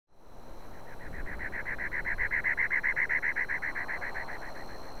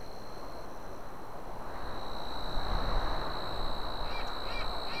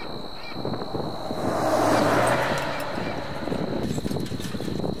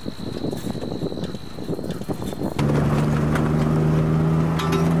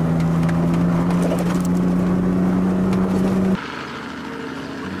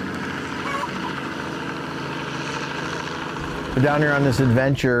We're down here on this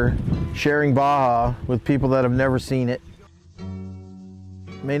adventure, sharing Baja with people that have never seen it.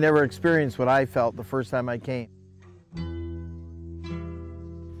 May never experience what I felt the first time I came.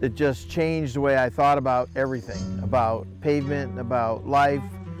 It just changed the way I thought about everything, about pavement, about life,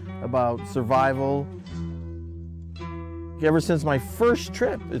 about survival. Ever since my first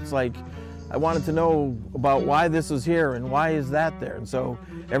trip, it's like I wanted to know about why this was here and why is that there. And so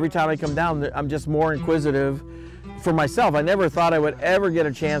every time I come down, I'm just more inquisitive for myself. I never thought I would ever get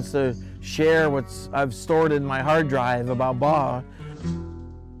a chance to share what I've stored in my hard drive about Baja.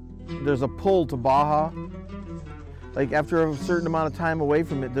 There's a pull to Baja. Like after a certain amount of time away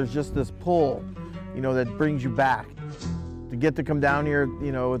from it, there's just this pull, you know, that brings you back. To get to come down here,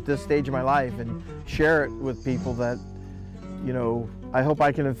 you know, at this stage of my life and share it with people that, you know, I hope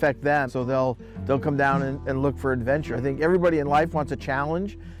I can affect them so they'll come down and look for adventure. I think everybody in life wants a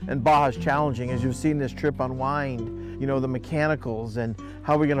challenge, and Baja's challenging. As you've seen this trip unwind, you know, the mechanicals and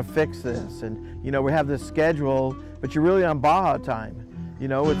how we're gonna fix this. And, you know, we have this schedule, but you're really on Baja time. You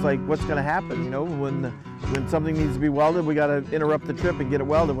know, it's like, what's gonna happen? You know, when something needs to be welded, we gotta interrupt the trip and get it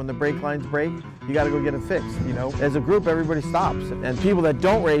welded. When the brake lines break, you gotta go get it fixed, you know. As a group, everybody stops. And people that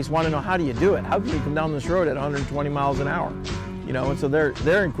don't race wanna know, how do you do it? How can you come down this road at 120 miles an hour? You know, and so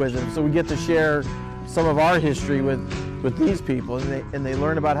they're inquisitive. So we get to share some of our history with these people, and they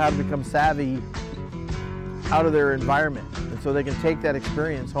learn about how to become savvy out of their environment. And so they can take that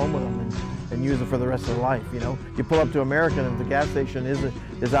experience home with them and use it for the rest of their life. You know, you pull up to American and if the gas station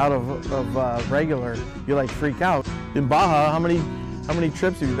is out of regular, you like freak out. In Baja, how many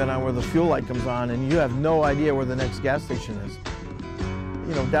trips have you been on where the fuel light comes on and you have no idea where the next gas station is?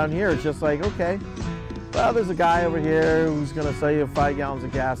 You know, down here it's just like, okay, well, there's a guy over here who's gonna sell you 5 gallons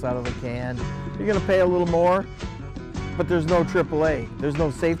of gas out of a can. You're gonna pay a little more, but there's no AAA. There's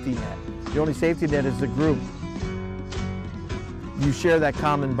no safety net. The only safety net is the group. You share that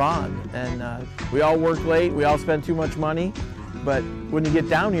common bond, and we all work late, we all spend too much money, but when you get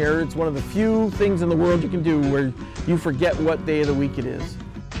down here, it's one of the few things in the world you can do where you forget what day of the week it is.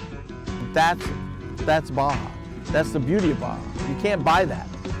 That's Baja. That's the beauty of Baja. You can't buy that.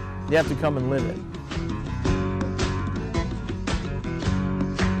 You have to come and live it.